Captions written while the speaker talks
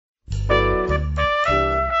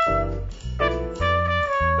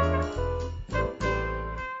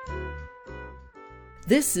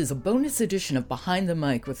This is a bonus edition of Behind the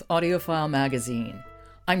Mic with AudioFile Magazine.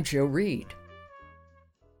 I'm Jo Reed.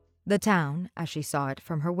 The town, as she saw it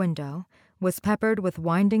from her window, was peppered with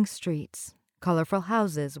winding streets, colorful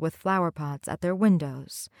houses with flower pots at their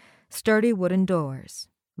windows, sturdy wooden doors,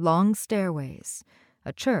 long stairways,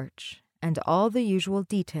 a church, and all the usual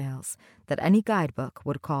details that any guidebook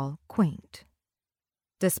would call quaint.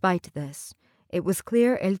 Despite this, it was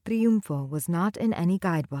clear El Triunfo was not in any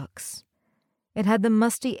guidebooks. It had the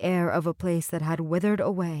musty air of a place that had withered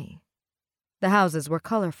away. The houses were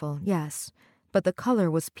colorful, yes, but the color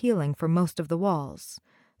was peeling from most of the walls.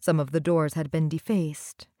 Some of the doors had been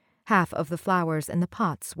defaced. Half of the flowers in the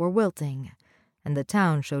pots were wilting, and the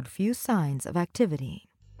town showed few signs of activity.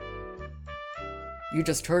 You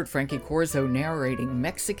just heard Frankie Corzo narrating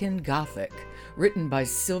Mexican Gothic, written by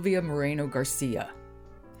Silvia Moreno Garcia.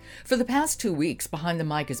 For the past 2 weeks, Behind the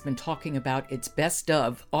Mic has been talking about its best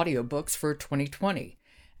of audiobooks for 2020,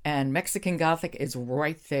 and Mexican Gothic is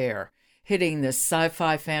right there, hitting the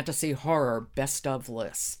sci-fi fantasy horror best of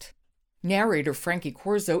list. Narrator Frankie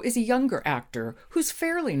Corzo is a younger actor who's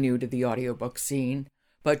fairly new to the audiobook scene,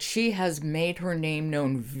 but she has made her name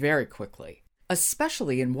known very quickly,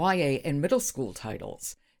 especially in YA and middle school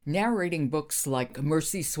titles, narrating books like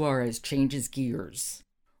Mercy Suarez Changes Gears,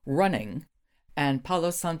 Running, and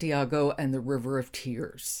Palo Santiago and the River of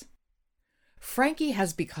Tears. Frankie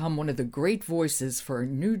has become one of the great voices for a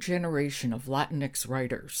new generation of Latinx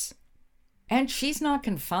writers. And she's not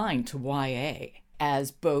confined to YA,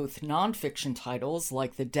 as both nonfiction titles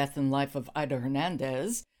like The Death and Life of Ida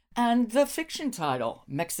Hernandez and the fiction title,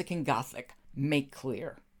 Mexican Gothic, make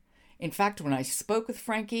clear. In fact, when I spoke with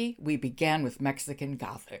Frankie, we began with Mexican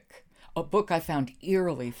Gothic, a book I found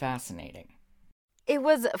eerily fascinating. It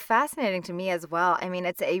was fascinating to me as well. I mean,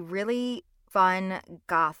 it's a really fun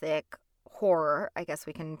Gothic horror. I guess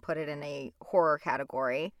we can put it in a horror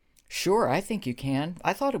category. Sure, I think you can.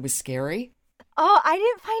 I thought it was scary. Oh, I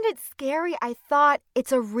didn't find it scary. I thought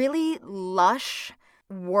it's a really lush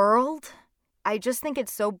world. I just think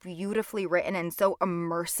it's so beautifully written and so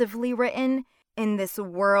immersively written in this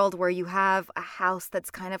world where you have a house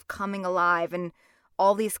that's kind of coming alive and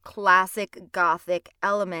all these classic Gothic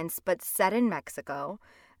elements, but set in Mexico.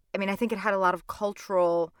 I mean, I think it had a lot of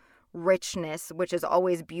cultural richness, which is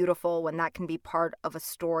always beautiful when that can be part of a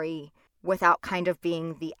story without kind of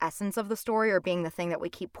being the essence of the story or being the thing that we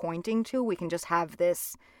keep pointing to. We can just have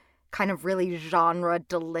this kind of really genre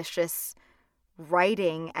delicious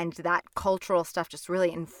writing, and that cultural stuff just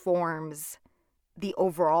really informs the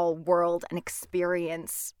overall world and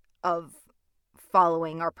experience of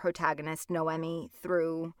following our protagonist, Noemi,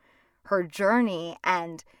 through her journey.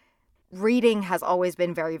 And reading has always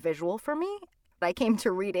been very visual for me. I came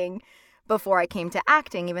to reading before I came to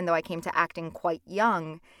acting, even though I came to acting quite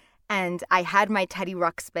young. And I had my Teddy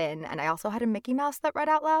Ruxpin, and I also had a Mickey Mouse that read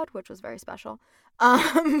out loud, which was very special.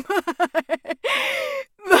 But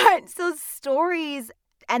so stories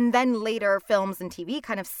and then later films and TV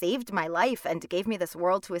kind of saved my life and gave me this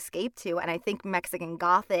world to escape to. And I think Mexican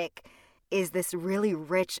Gothic is this really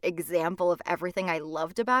rich example of everything I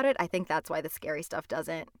loved about it. I think that's why the scary stuff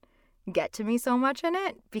doesn't get to me so much in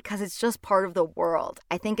it, because it's just part of the world.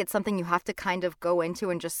 I think it's something you have to kind of go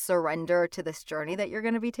into and just surrender to this journey that you're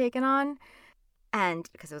going to be taken on. And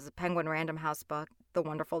because it was a Penguin Random House book, the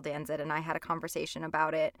wonderful Dan Zitt and I had a conversation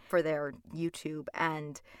about it for their YouTube,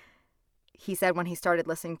 and he said when he started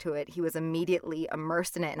listening to it, he was immediately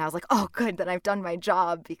immersed in it. And I was like, oh, good, then I've done my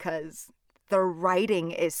job, because the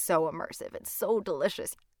writing is so immersive. It's so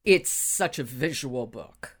delicious. It's such a visual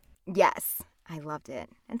book. Yes, I loved it.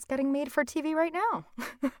 It's getting made for TV right now.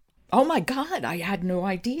 Oh my God, I had no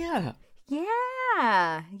idea.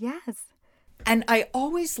 Yeah, yes. And I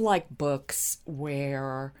always like books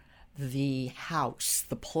where the house,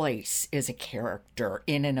 the place, is a character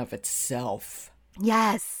in and of itself.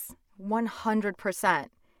 Yes, 100%.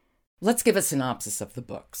 Let's give a synopsis of the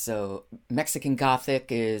book. So, Mexican Gothic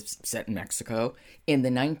is set in Mexico in the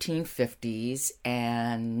 1950s,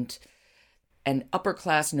 and an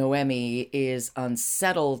upper-class Noemi is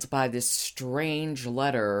unsettled by this strange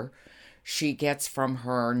letter she gets from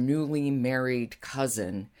her newly married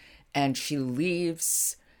cousin, and she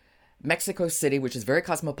leaves Mexico City, which is very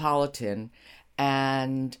cosmopolitan,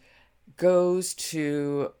 and goes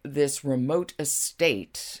to this remote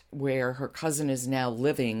estate where her cousin is now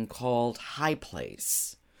living called High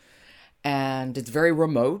Place. And it's very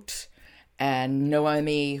remote. And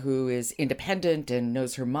Noemi, who is independent and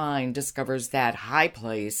knows her mind, discovers that High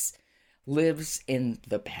Place lives in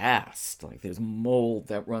the past. Like, there's mold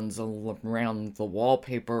that runs around the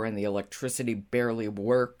wallpaper and the electricity barely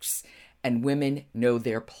works. And women know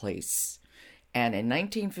their place. And in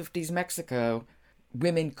 1950s Mexico,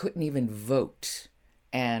 women couldn't even vote.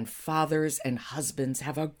 And fathers and husbands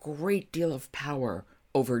have a great deal of power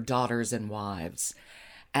over daughters and wives.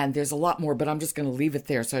 And there's a lot more, but I'm just going to leave it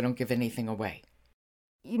there so I don't give anything away.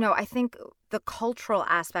 I think the cultural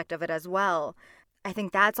aspect of it as well, I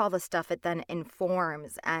think that's all the stuff it then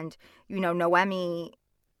informs. And, Noemi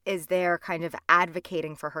is there kind of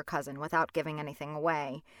advocating for her cousin without giving anything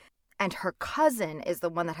away. And her cousin is the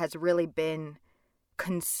one that has really been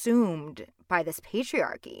consumed by this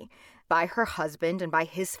patriarchy, by her husband and by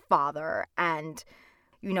his father. And,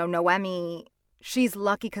 Noemi, she's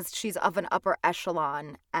lucky because she's of an upper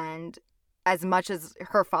echelon. And as much as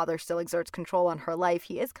her father still exerts control on her life,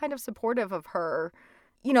 he is kind of supportive of her.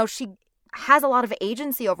 She has a lot of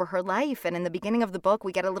agency over her life. And in the beginning of the book,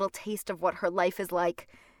 we get a little taste of what her life is like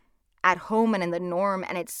at home and in the norm.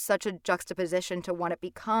 And it's such a juxtaposition to what it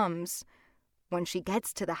becomes when she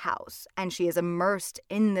gets to the house and she is immersed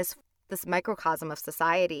in this microcosm of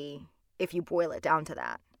society, if you boil it down to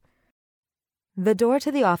that. The door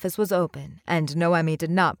to the office was open, and Noemi did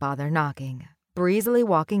not bother knocking, breezily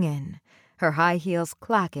walking in, her high heels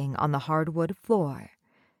clacking on the hardwood floor.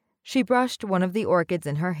 She brushed one of the orchids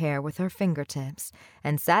in her hair with her fingertips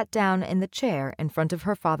and sat down in the chair in front of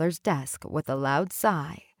her father's desk with a loud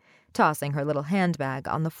sigh, tossing her little handbag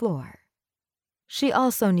on the floor. She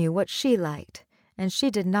also knew what she liked, and she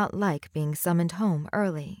did not like being summoned home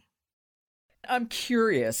early. I'm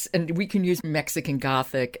curious, and we can use Mexican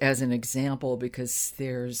Gothic as an example because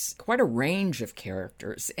there's quite a range of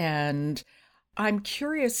characters, and I'm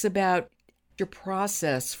curious about your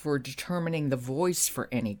process for determining the voice for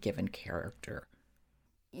any given character.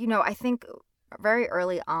 I think very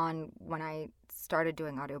early on when I started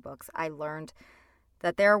doing audiobooks, I learned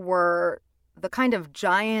that there were the kind of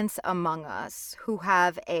giants among us who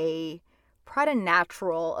have a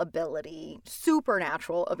preternatural ability,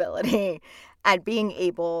 supernatural ability at being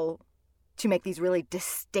able to make these really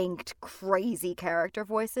distinct, crazy character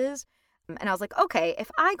voices. And I was like, okay,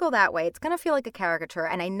 if I go that way, it's going to feel like a caricature.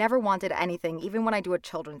 And I never wanted anything, even when I do a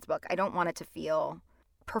children's book, I don't want it to feel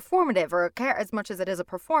performative or as much as it is a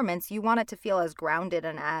performance. You want it to feel as grounded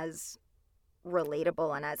and as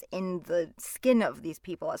relatable and as in the skin of these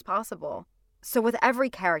people as possible. So with every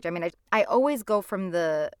character, I always go from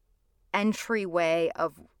the entryway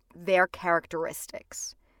of their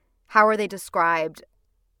characteristics. How are they described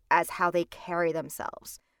as how they carry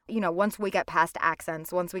themselves? Once we get past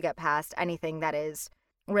accents, once we get past anything that is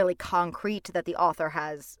really concrete that the author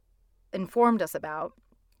has informed us about,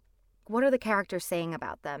 what are the characters saying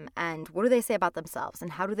about them? And what do they say about themselves?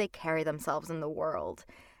 And how do they carry themselves in the world?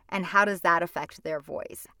 And how does that affect their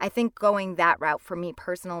voice? I think going that route for me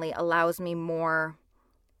personally allows me more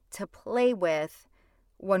to play with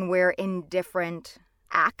when we're in different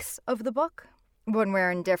acts of the book, when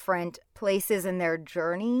we're in different places in their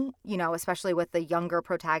journey, especially with the younger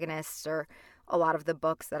protagonists or a lot of the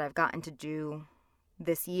books that I've gotten to do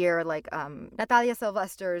this year, like Natalia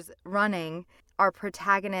Sylvester's Running, our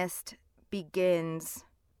protagonist begins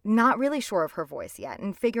not really sure of her voice yet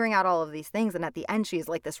and figuring out all of these things. And at the end, she's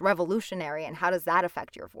like this revolutionary. And how does that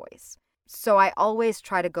affect your voice? So I always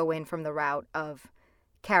try to go in from the route of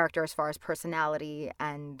character as far as personality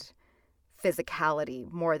and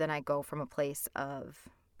physicality more than I go from a place of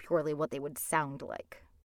purely what they would sound like.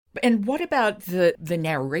 And what about the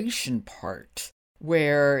narration part,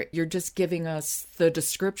 where you're just giving us the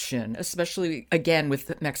description, especially, again,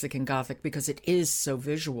 with Mexican Gothic, because it is so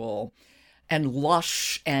visual and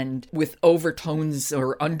lush and with overtones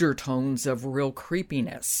or undertones of real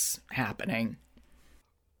creepiness happening?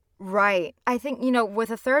 Right. I think,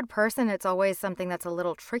 with a third person, it's always something that's a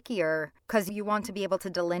little trickier because you want to be able to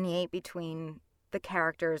delineate between the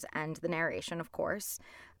characters and the narration, of course.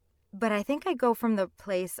 But I think I go from the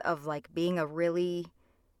place of being a really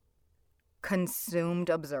consumed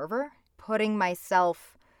observer, putting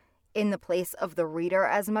myself in the place of the reader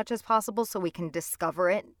as much as possible so we can discover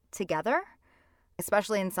it together,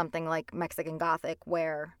 especially in something like Mexican Gothic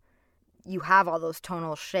where you have all those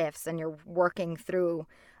tonal shifts and you're working through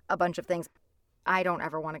a bunch of things. I don't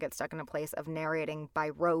ever want to get stuck in a place of narrating by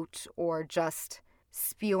rote or just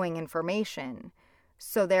spewing information.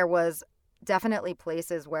 So there was definitely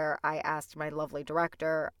places where I asked my lovely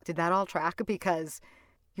director, did that all track? Because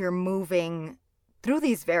you're moving through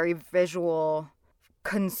these very visual,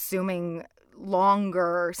 consuming,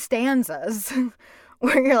 longer stanzas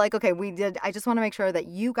where you're like, okay, I just want to make sure that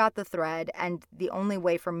you got the thread. And the only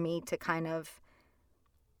way for me to kind of,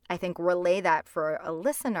 I think, relay that for a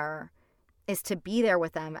listener is to be there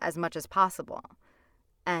with them as much as possible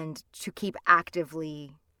and to keep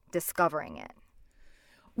actively discovering it.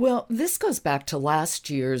 Well, this goes back to last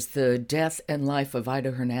year's The Death and Life of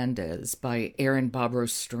Ida Hernandez by Erin Bobrow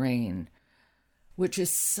Strain, which is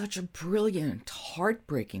such a brilliant,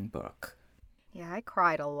 heartbreaking book. Yeah, I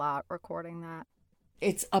cried a lot recording that.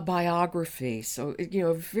 It's a biography, so,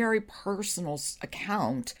 a very personal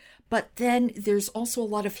account, but then there's also a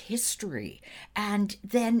lot of history, and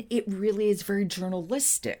then it really is very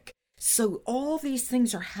journalistic. So all these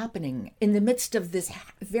things are happening in the midst of this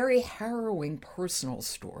very harrowing personal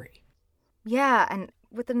story. Yeah, and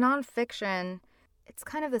with the nonfiction, it's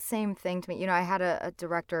kind of the same thing to me. I had a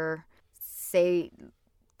director say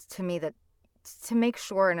to me that to make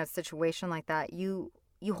sure in a situation like that, you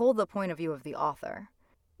hold the point of view of the author.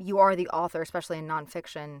 You are the author, especially in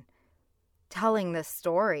nonfiction, telling this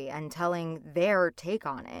story and telling their take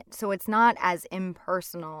on it. So it's not as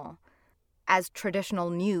impersonal as traditional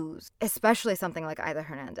news, especially something like Ida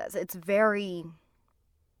Hernandez. It's very,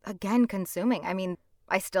 again, consuming. I mean,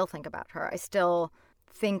 I still think about her. I still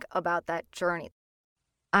think about that journey.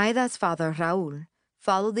 Aida's father, Raul,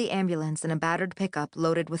 followed the ambulance in a battered pickup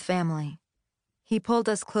loaded with family. He pulled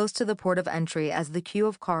us close to the port of entry as the queue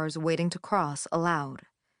of cars waiting to cross allowed.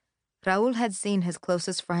 Raul had seen his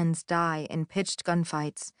closest friends die in pitched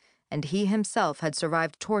gunfights, and he himself had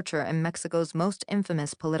survived torture in Mexico's most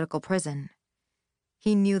infamous political prison.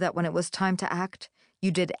 He knew that when it was time to act, you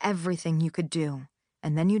did everything you could do,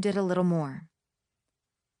 and then you did a little more.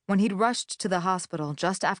 When he'd rushed to the hospital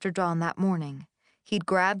just after dawn that morning, he'd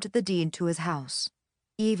grabbed the deed to his house.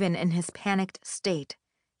 Even in his panicked state,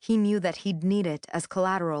 he knew that he'd need it as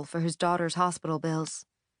collateral for his daughter's hospital bills.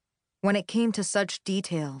 When it came to such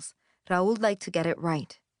details, Raul liked to get it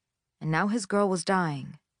right. And now his girl was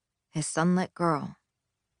dying. His sunlit girl.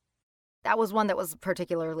 That was one that was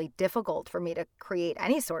particularly difficult for me to create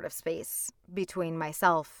any sort of space between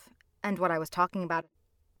myself and what I was talking about.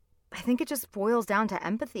 I think it just boils down to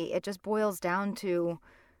empathy. It just boils down to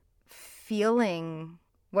feeling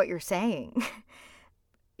what you're saying.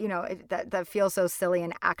 That feels so silly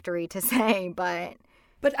and actory to say, but...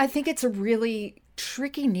 But I think it's a really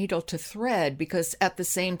tricky needle to thread because at the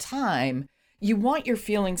same time, you want your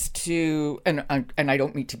feelings to, and I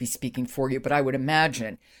don't mean to be speaking for you, but I would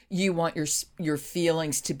imagine you want your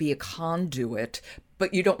feelings to be a conduit,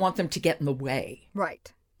 but you don't want them to get in the way.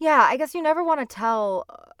 Right. Yeah, I guess you never want to tell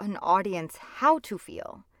an audience how to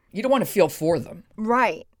feel. You don't want to feel for them.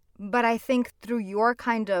 Right. But I think through your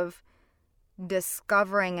kind of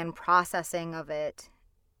discovering and processing of it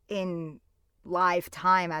in live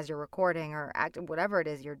time as you're recording or acting, whatever it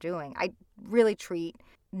is you're doing, I really treat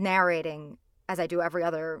narrating as I do every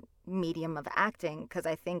other medium of acting, because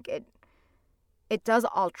I think it does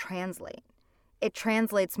all translate. It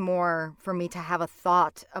translates more for me to have a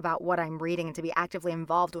thought about what I'm reading and to be actively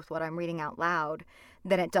involved with what I'm reading out loud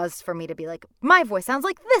than it does for me to be like, my voice sounds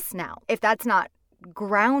like this now. If that's not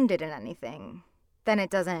grounded in anything, then it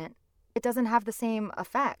doesn't have the same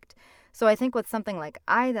effect. So I think with something like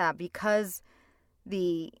Ida, because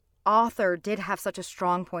the author did have such a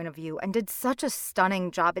strong point of view and did such a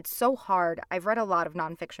stunning job. It's so hard. I've read a lot of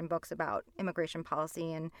nonfiction books about immigration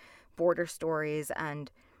policy and border stories,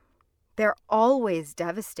 and they're always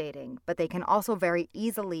devastating, but they can also very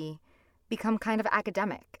easily become kind of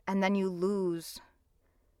academic. And then you lose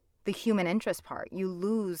the human interest part. You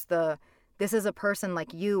lose this is a person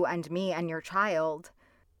like you and me and your child,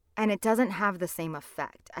 and it doesn't have the same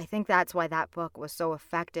effect. I think that's why that book was so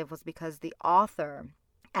effective, was because the author,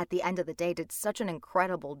 at the end of the day, did such an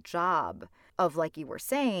incredible job of, like you were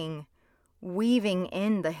saying, weaving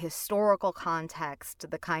in the historical context,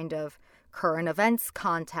 the kind of current events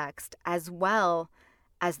context, as well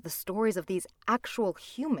as the stories of these actual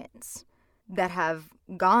humans that have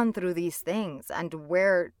gone through these things and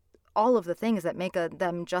where all of the things that make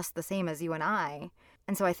them just the same as you and I.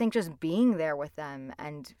 And so I think just being there with them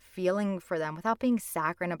and feeling for them without being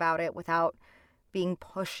saccharine about it, without being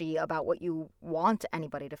pushy about what you want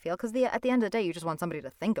anybody to feel, because at the end of the day, you just want somebody to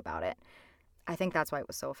think about it. I think that's why it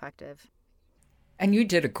was so effective. And you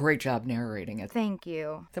did a great job narrating it. Thank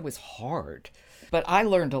you. That was hard. But I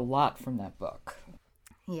learned a lot from that book.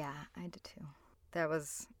 Yeah, I did too. That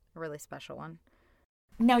was a really special one.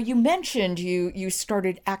 Now, you mentioned you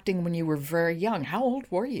started acting when you were very young. How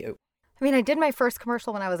old were you? I mean, I did my first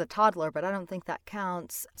commercial when I was a toddler, but I don't think that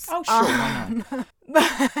counts. Oh, sure, why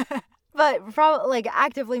not? But probably, like,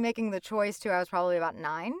 actively making the choice to, I was probably about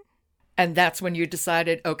 9. And that's when you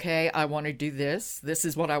decided, okay, I want to do this. This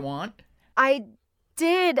is what I want? I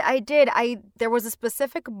did. There was a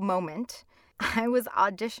specific moment. I was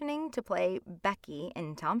auditioning to play Becky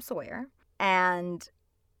in Tom Sawyer. And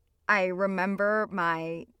I remember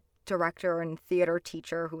my director and theater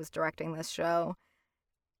teacher who was directing this show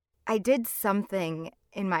I did something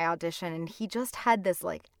in my audition, and he just had this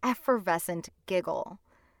like effervescent giggle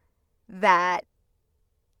that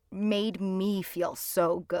made me feel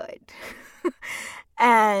so good.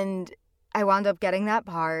 And I wound up getting that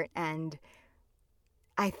part, and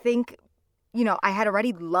I think, I had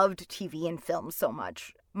already loved TV and film so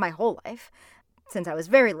much my whole life since I was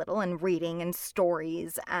very little, and reading and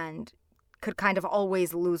stories, and could kind of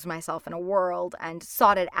always lose myself in a world and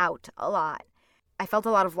sought it out a lot. I felt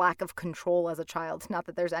a lot of lack of control as a child. Not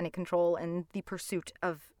that there's any control in the pursuit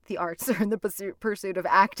of the arts or in the pursuit of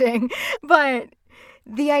acting, but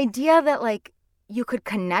the idea that like you could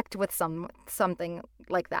connect with something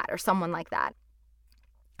like that or someone like that.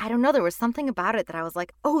 I don't know, there was something about it that I was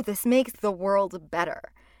like, oh, this makes the world better.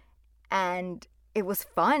 And it was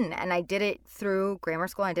fun. And I did it through grammar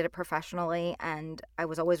school. I did it professionally. And I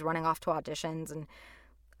was always running off to auditions. And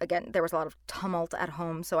again, there was a lot of tumult at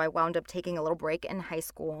home. So I wound up taking a little break in high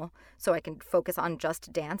school so I could focus on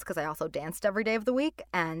just dance, because I also danced every day of the week.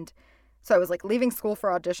 And so I was like leaving school for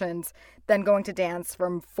auditions, then going to dance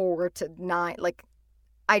from 4 to 9. Like,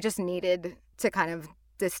 I just needed to kind of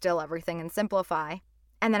distill everything and simplify.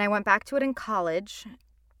 And then I went back to it in college.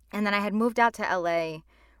 And then I had moved out to LA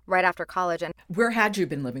right after college. And where had you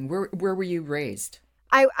been living? Where were you raised?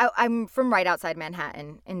 I'm from right outside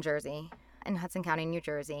Manhattan in Jersey, in Hudson County, New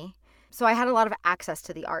Jersey. So I had a lot of access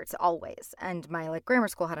to the arts always. And my like grammar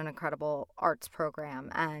school had an incredible arts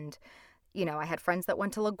program. And I had friends that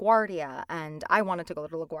went to LaGuardia, and I wanted to go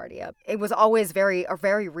to LaGuardia. It was always a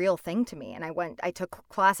very real thing to me. And I took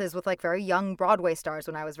classes with like very young Broadway stars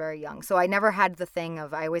when I was very young. So I never had the thing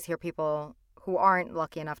of, I always hear people who aren't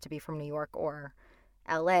lucky enough to be from New York or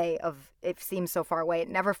LA of, it seems so far away. It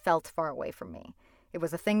never felt far away from me. It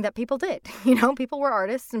was a thing that people did. People were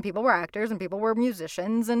artists and people were actors and people were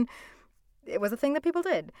musicians, and it was a thing that people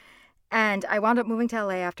did. And I wound up moving to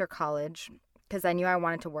LA after college, because I knew I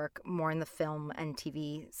wanted to work more in the film and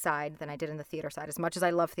TV side than I did in the theater side. As much as I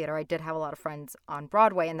love theater, I did have a lot of friends on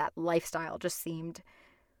Broadway, and that lifestyle just seemed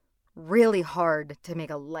really hard to make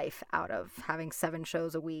a life out of, having 7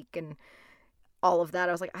 shows a week and all of that.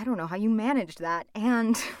 I was like, I don't know how you managed that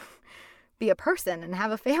and be a person and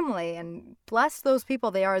have a family. And bless those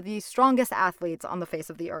people. They are the strongest athletes on the face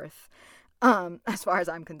of the earth. As far as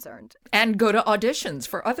I'm concerned. And go to auditions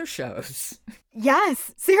for other shows.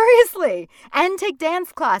 Yes, seriously. And take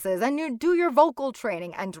dance classes and you do your vocal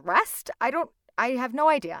training and rest. I have no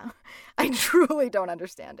idea. I truly don't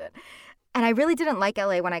understand it. And I really didn't like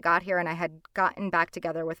LA when I got here, and I had gotten back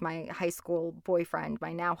together with my high school boyfriend,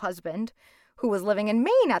 my now husband, who was living in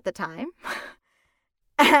Maine at the time.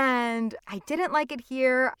 And I didn't like it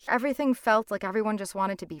here. Everything felt like everyone just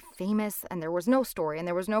wanted to be famous, and there was no story and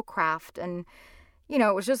there was no craft. And,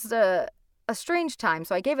 it was just a strange time.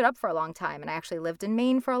 So I gave it up for a long time. And I actually lived in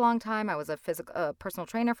Maine for a long time. I was a personal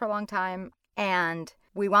trainer for a long time. And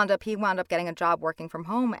he wound up getting a job working from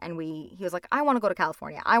home. And he was like, I want to go to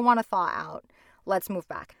California. I want to thaw out. Let's move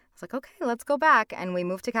back. I was like, okay, let's go back. And we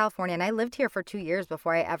moved to California. And I lived here for 2 years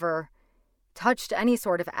before I ever touched any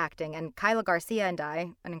sort of acting. And Kyla Garcia and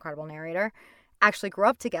I, an incredible narrator, actually grew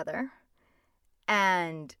up together.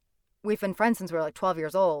 And we've been friends since we were like 12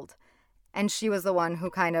 years old. And she was the one who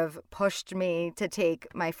kind of pushed me to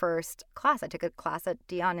take my first class. I took a class at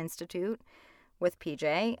Dion Institute with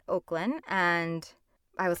PJ Oakland. And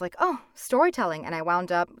I was like, oh, storytelling. And I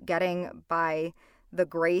wound up getting, by the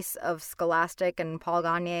grace of Scholastic and Paul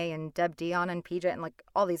Gagne and Deb Dion and PJ and like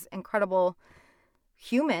all these incredible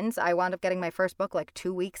humans, I wound up getting my first book like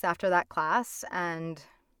 2 weeks after that class. And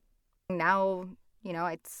now,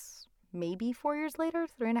 it's maybe 4 years later,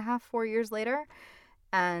 3.5, 4 years later.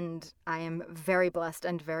 And I am very blessed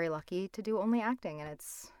and very lucky to do only acting. And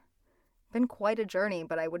it's been quite a journey,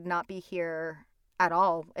 but I would not be here at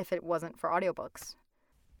all if it wasn't for audiobooks.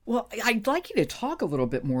 Well, I'd like you to talk a little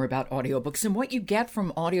bit more about audiobooks and what you get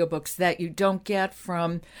from audiobooks that you don't get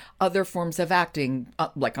from other forms of acting,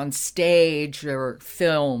 like on stage or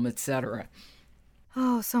film, etc.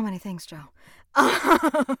 Oh, so many things, Joe.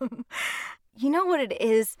 You know what it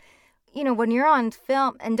is? When you're on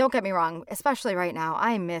film, and don't get me wrong, especially right now,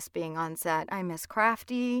 I miss being on set. I miss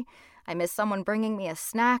crafty. I miss someone bringing me a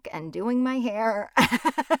snack and doing my hair.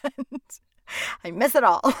 And I miss it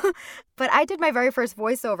all. But I did my very first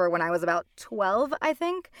voiceover when I was about 12, I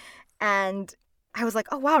think. And I was like,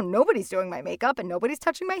 oh, wow, nobody's doing my makeup and nobody's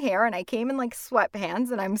touching my hair. And I came in like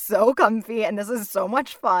sweatpants and I'm so comfy and this is so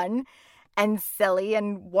much fun and silly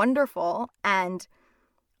and wonderful. And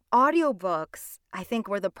audiobooks, I think,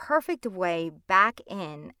 were the perfect way back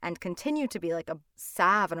in and continue to be like a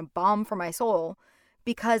salve and a balm for my soul,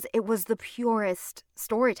 because it was the purest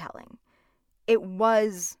storytelling. It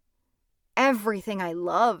was everything I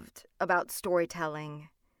loved about storytelling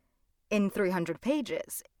in 300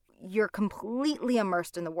 pages. You're completely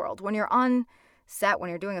immersed in the world. When you're on set, when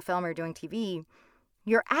you're doing a film or you're doing TV,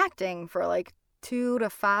 you're acting for like 2 to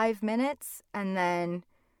 5 minutes, and then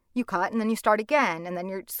you cut, and then you start again, and then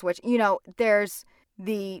you're switching. You know, there's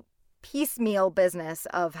the piecemeal business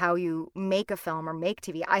of how you make a film or make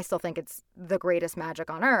TV. I still think it's the greatest magic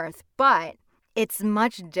on earth, but it's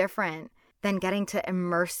much different than getting to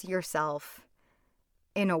immerse yourself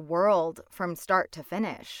in a world from start to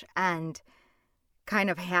finish and kind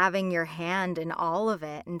of having your hand in all of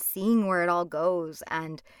it and seeing where it all goes.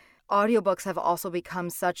 And audiobooks have also become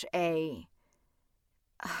such a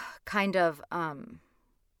kind of,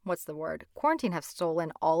 what's the word? Quarantine have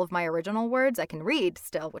stolen all of my original words. I can read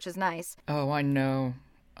still, which is nice. Oh, I know.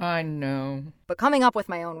 But coming up with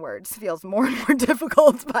my own words feels more and more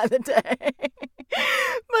difficult by the day.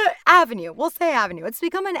 But avenue, we'll say avenue. It's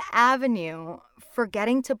become an avenue for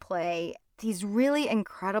getting to play these really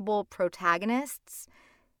incredible protagonists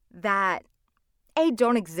that,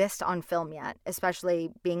 don't exist on film yet,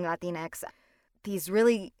 especially being Latinx. These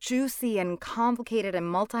really juicy and complicated and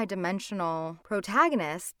multidimensional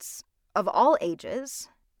protagonists of all ages,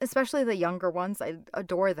 especially the younger ones. I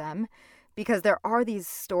adore them because there are these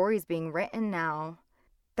stories being written now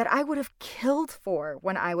that I would have killed for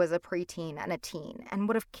when I was a preteen and a teen, and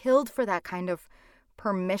would have killed for that kind of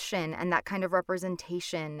permission and that kind of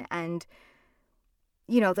representation. And,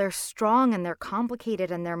 you know, they're strong and they're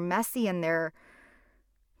complicated and they're messy and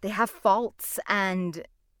they have faults and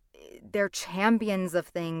they're champions of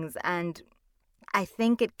things. And I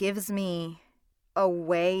think it gives me a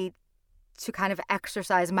way to kind of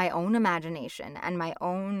exercise my own imagination and my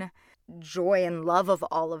own joy and love of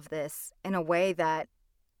all of this in a way that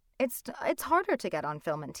it's harder to get on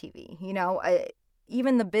film and TV. You know,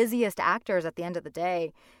 even the busiest actors at the end of the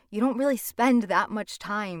day, you don't really spend that much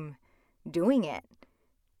time doing it.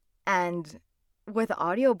 And with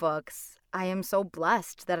audiobooks, I am so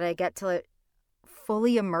blessed that I get to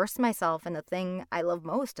fully immerse myself in the thing I love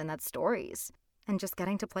most, and that's stories. And just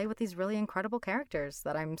getting to play with these really incredible characters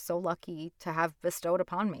that I'm so lucky to have bestowed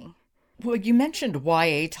upon me. Well, you mentioned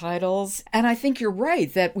YA titles, and I think you're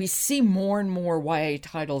right that we see more and more YA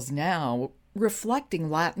titles now reflecting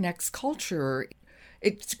Latinx culture.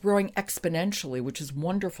 It's growing exponentially, which is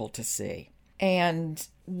wonderful to see. And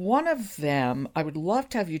one of them I would love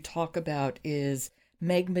to have you talk about is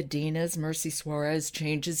Meg Medina's Mercy Suarez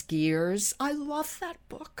Changes Gears. I love that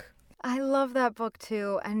book. I love that book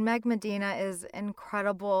too. And Meg Medina is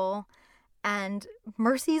incredible. And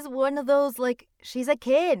Mercy's one of those, like, she's a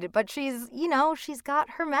kid, but she's, you know, she's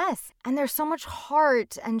got her mess. And there's so much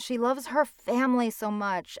heart, and she loves her family so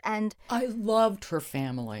much. And I loved her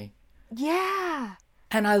family. Yeah.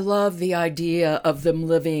 And I love the idea of them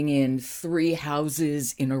living in 3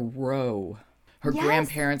 houses in a row. Her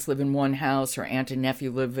grandparents live in one house, her aunt and nephew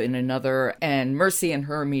live in another, and Mercy and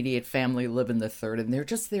her immediate family live in the third, and they're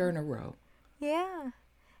just there in a row. Yeah.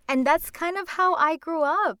 And that's kind of how I grew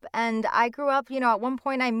up. And I grew up, you know, at one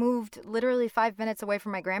point I moved literally 5 minutes away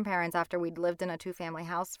from my grandparents after we'd lived in a 2-family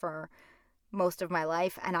house for most of my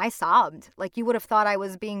life. And I sobbed. Like, you would have thought I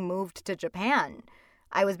was being moved to Japan.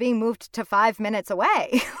 I was being moved to 5 minutes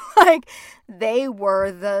away. Like, they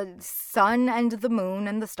were the sun and the moon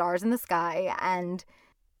and the stars in the sky. And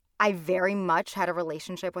I very much had a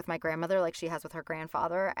relationship with my grandmother like she has with her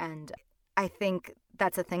grandfather. And I think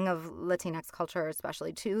that's a thing of Latinx culture,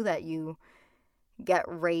 especially too, that you get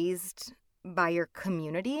raised by your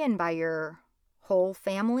community and by your whole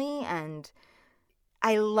family. And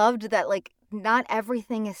I loved that, like, not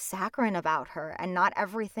everything is saccharine about her, and not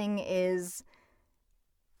everything is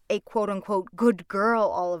a quote-unquote good girl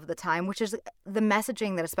all of the time, which is the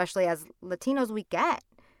messaging that especially as Latinos we get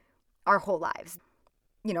our whole lives.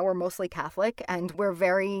 You know, we're mostly Catholic, and we're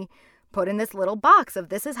very put in this little box of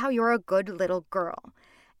this is how you're a good little girl.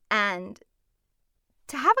 And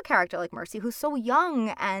to have a character like Mercy who's so young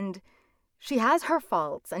and she has her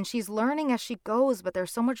faults and she's learning as she goes, but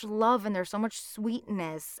there's so much love and there's so much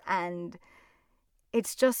sweetness and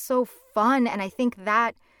it's just so fun. And I think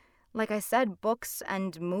that, like I said, books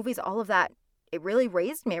and movies, all of that, it really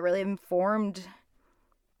raised me. It really informed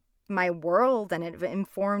my world and it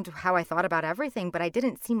informed how I thought about everything, but I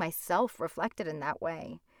didn't see myself reflected in that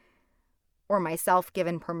way or myself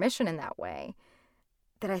given permission in that way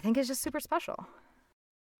that I think is just super special.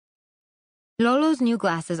 Lolo's new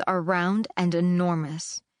glasses are round and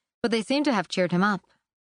enormous, but they seem to have cheered him up.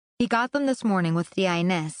 He got them this morning with Tia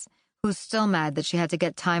Ines, who's still mad that she had to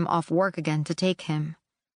get time off work again to take him.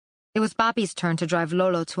 It was Papi's turn to drive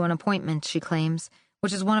Lolo to an appointment, she claims,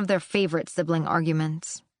 which is one of their favorite sibling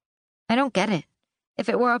arguments. I don't get it. If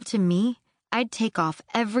it were up to me, I'd take off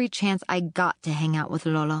every chance I got to hang out with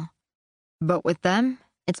Lolo. But with them,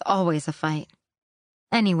 it's always a fight.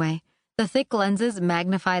 Anyway, the thick lenses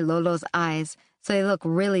magnify Lolo's eyes so they look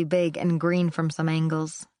really big and green from some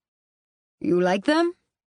angles. You like them?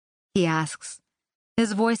 He asks.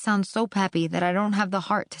 His voice sounds so peppy that I don't have the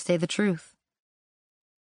heart to say the truth.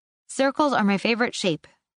 Circles are my favorite shape,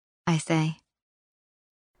 I say.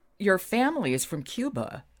 Your family is from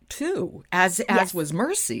Cuba, too, as was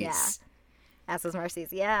Mercy's. Yeah. As was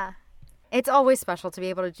Mercy's, yeah. It's always special to be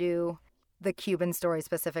able to do the Cuban story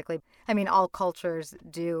specifically. I mean, all cultures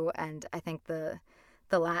do, and I think the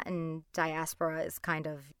Latin diaspora is kind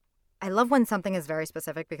of... I love when something is very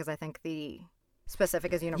specific because I think the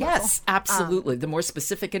specific is universal. Yes, absolutely. The more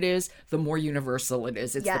specific it is, the more universal it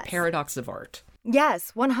is. It's the paradox of art.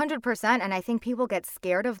 Yes, 100%. And I think people get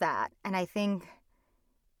scared of that. And I think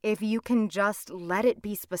if you can just let it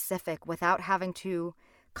be specific without having to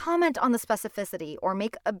comment on the specificity or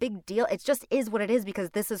make a big deal, it just is what it is because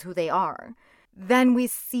this is who they are, then we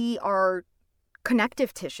see our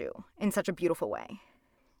connective tissue in such a beautiful way.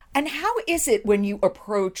 And how is it when you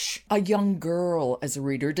approach a young girl as a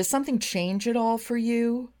reader? Does something change at all for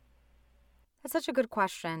you? That's such a good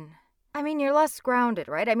question. I mean, you're less grounded,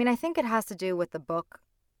 right? I mean, I think it has to do with the book,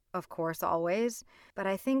 of course, always. But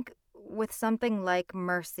I think with something like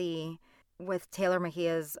Mercy, with Taylor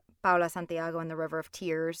Mejia's Paula Santiago and the River of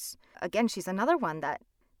Tears, again, she's another one that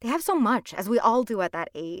they have so much, as we all do at that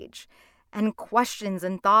age, and questions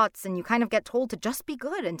and thoughts, and you kind of get told to just be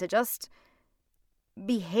good and to just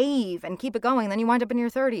behave and keep it going. Then you wind up in your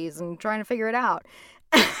 30s and trying to figure it out.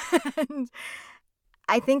 And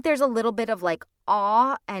I think there's a little bit of like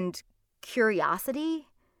awe and curiosity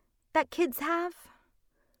that kids have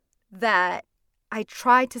that I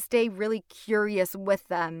try to stay really curious with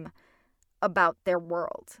them about their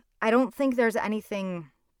world. I don't think there's anything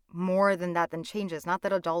more than that than changes. Not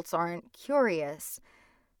that adults aren't curious,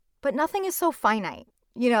 but nothing is so finite.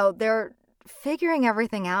 You know, they're figuring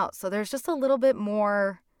everything out. So there's just a little bit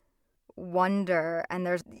more wonder. And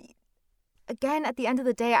there's, again, at the end of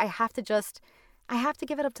the day, I have to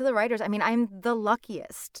give it up to the writers. I mean, I'm the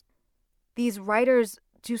luckiest. These writers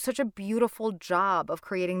do such a beautiful job of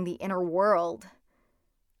creating the inner world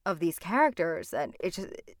of these characters. And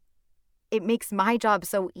it makes my job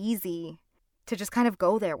so easy to just kind of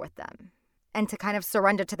go there with them and to kind of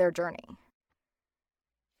surrender to their journey.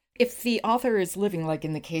 If the author is living, like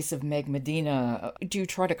in the case of Meg Medina, do you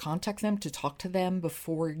try to contact them to talk to them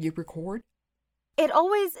before you record?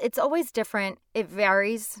 It's always different. It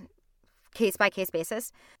varies case by case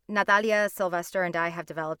basis. Natalia Sylvester and I have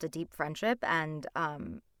developed a deep friendship, and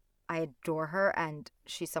I adore her, and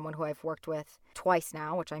she's someone who I've worked with twice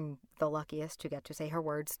now, which I'm the luckiest to get to say her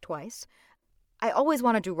words twice. I always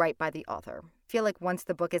want to do right by the author. I feel like once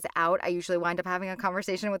the book is out, I usually wind up having a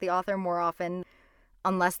conversation with the author more often,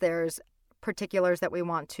 unless there's particulars that we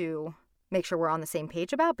want to make sure we're on the same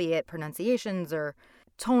page about, be it pronunciations or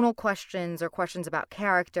tonal questions or questions about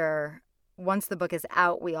character. Once the book is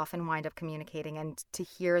out, we often wind up communicating, and to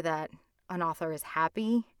hear that an author is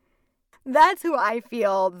happy, that's who I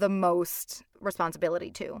feel the most responsibility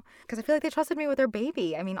to, because I feel like they trusted me with their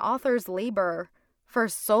baby. I mean, authors labor for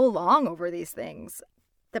so long over these things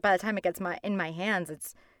that by the time it gets in my hands,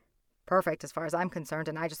 it's perfect as far as I'm concerned,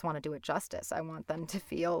 and I just want to do it justice. I want them to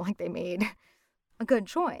feel like they made a good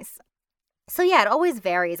choice. So yeah, it always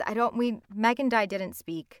varies. Meg and I didn't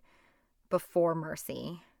speak before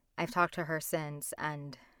Mercy. I've talked to her since,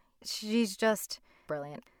 and she's just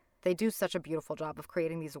brilliant. They do such a beautiful job of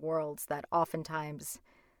creating these worlds that oftentimes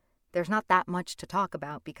there's not that much to talk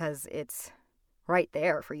about because it's right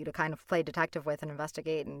there for you to kind of play detective with and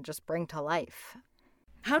investigate and just bring to life.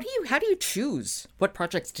 How do you choose what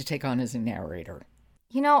projects to take on as a narrator?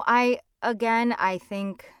 You know, I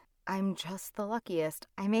think I'm just the luckiest.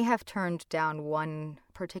 I may have turned down one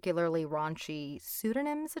particularly raunchy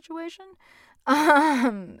pseudonym situation.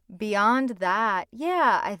 Beyond that,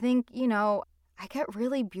 yeah, I think, you know, I get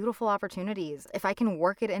really beautiful opportunities. If I can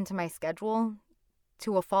work it into my schedule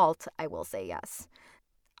to a fault, I will say yes.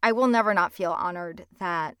 I will never not feel honored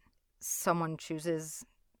that someone chooses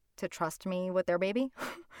to trust me with their baby.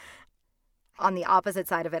 On the opposite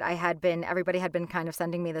side of it, everybody had been kind of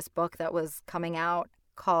sending me this book that was coming out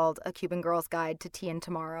called A Cuban Girl's Guide to Tea and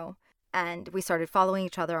Tomorrow. And we started following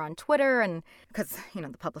each other on Twitter, and because, you know,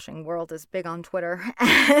 the publishing world is big on Twitter,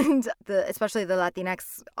 and especially the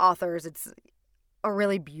Latinx authors, it's a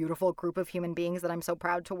really beautiful group of human beings that I'm so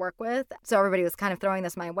proud to work with. So everybody was kind of throwing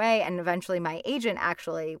this my way. And eventually my agent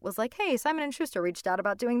actually was like, hey, Simon & Schuster reached out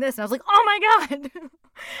about doing this. And I was like, oh my God,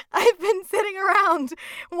 I've been sitting around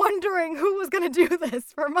wondering who was going to do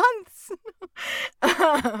this for months.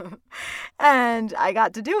 And I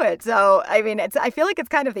got to do it. So, I mean, I feel like it's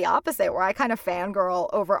kind of the opposite, where I kind of fangirl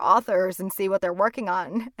over authors and see what they're working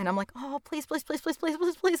on. And I'm like, oh, please, please, please, please, please,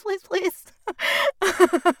 please, please, please, please.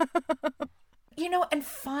 You know, and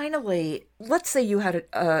finally, let's say you had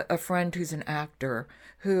a friend who's an actor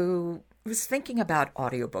who was thinking about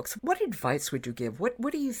audiobooks. What advice would you give? What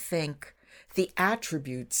do you think the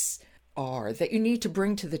attributes are that you need to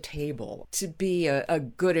bring to the table to be a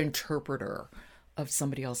good interpreter of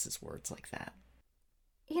somebody else's words like that?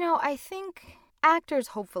 You know, I think actors,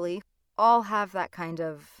 hopefully, all have that kind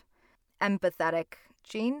of empathetic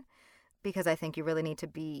gene, because I think you really need to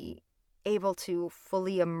be able to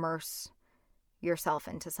fully immerse yourself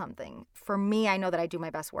into something. For me, I know that I do my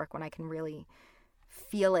best work when I can really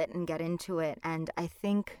feel it and get into it. And I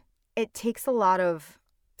think it takes a lot of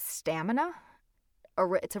stamina.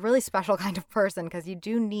 It's a really special kind of person, because you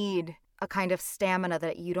do need a kind of stamina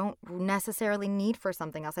that you don't necessarily need for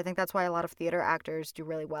something else. I think that's why a lot of theater actors do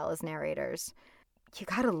really well as narrators. You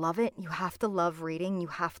gotta love it. You have to love reading. You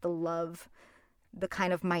have to love the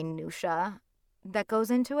kind of minutia that goes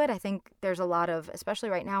into it. I think there's a lot of, especially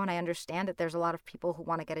right now, and I understand that there's a lot of people who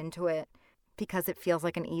want to get into it because it feels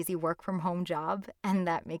like an easy work from home job. And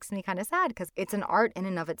that makes me kind of sad, because it's an art in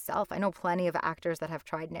and of itself. I know plenty of actors that have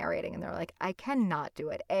tried narrating and they're like, I cannot do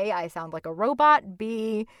it. A, I sound like a robot.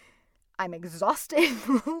 B, I'm exhausted.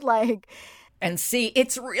 And C,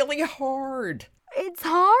 it's really hard. It's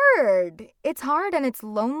hard. It's hard, and it's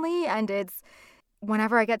lonely, and it's,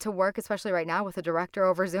 whenever I get to work, especially right now with a director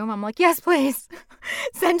over Zoom, I'm like, yes, please,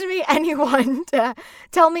 send me anyone to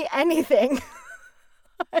tell me anything.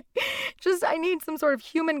 I need some sort of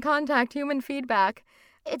human contact, human feedback.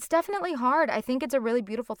 It's definitely hard. I think it's a really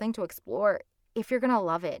beautiful thing to explore if you're going to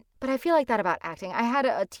love it. But I feel like that about acting. I had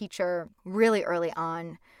a teacher really early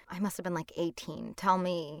on, I must have been like 18, tell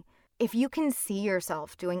me, if you can see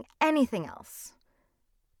yourself doing anything else,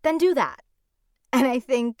 then do that. And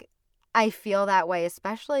I feel that way,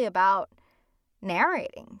 especially about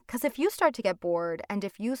narrating. Because if you start to get bored and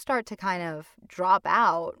if you start to kind of drop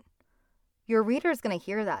out, your reader's going to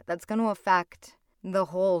hear that. That's going to affect the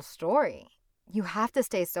whole story. You have to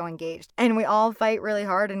stay so engaged. And we all fight really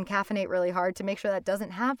hard and caffeinate really hard to make sure that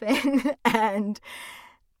doesn't happen. And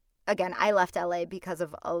again, I left LA because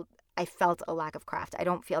I felt a lack of craft. I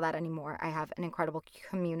don't feel that anymore. I have an incredible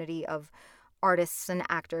community of artists and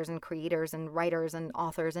actors and creators and writers and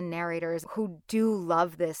authors and narrators who do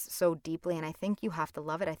love this so deeply. And I think you have to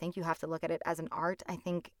love it. I think you have to look at it as an art. I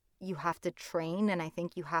think you have to train, and I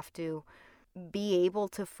think you have to be able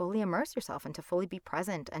to fully immerse yourself and to fully be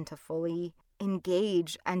present and to fully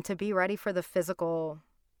engage and to be ready for the physical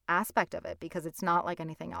aspect of it, because it's not like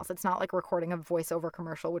anything else. It's not like recording a voiceover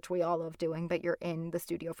commercial, which we all love doing, but you're in the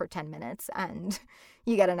studio for 10 minutes and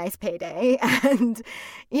you get a nice payday. And,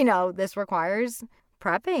 this requires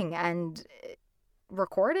prepping and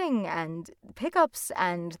recording and pickups.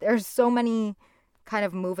 And there's so many kind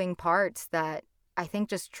of moving parts that I think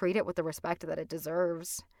just treat it with the respect that it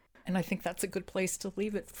deserves. And I think that's a good place to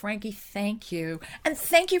leave it. Frankie, thank you. And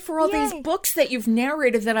thank you for all these books that you've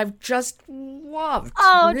narrated that I've just loved.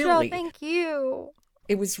 Oh, really. Jo, thank you.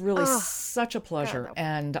 It was really such a pleasure,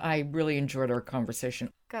 and I really enjoyed our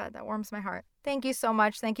conversation. God, that warms my heart. Thank you so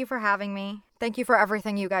much. Thank you for having me. Thank you for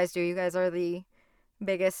everything you guys do. You guys are the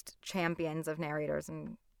biggest champions of narrators,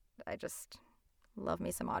 and I just love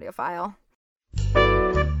me some audiophile.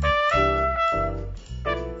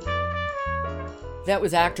 That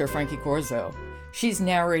was actor Frankie Corzo. She's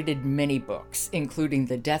narrated many books, including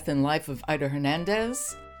The Death and Life of Ida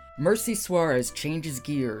Hernandez, Mercy Suarez Changes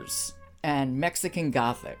Gears, and Mexican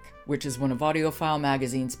Gothic, which is one of AudioFile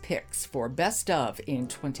Magazine's picks for Best Of in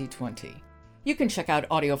 2020. You can check out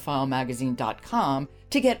audiophilemagazine.com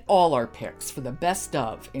to get all our picks for the Best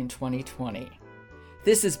Of in 2020.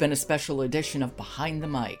 This has been a special edition of Behind the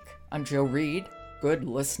Mic. I'm Jo Reed. Good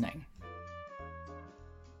listening.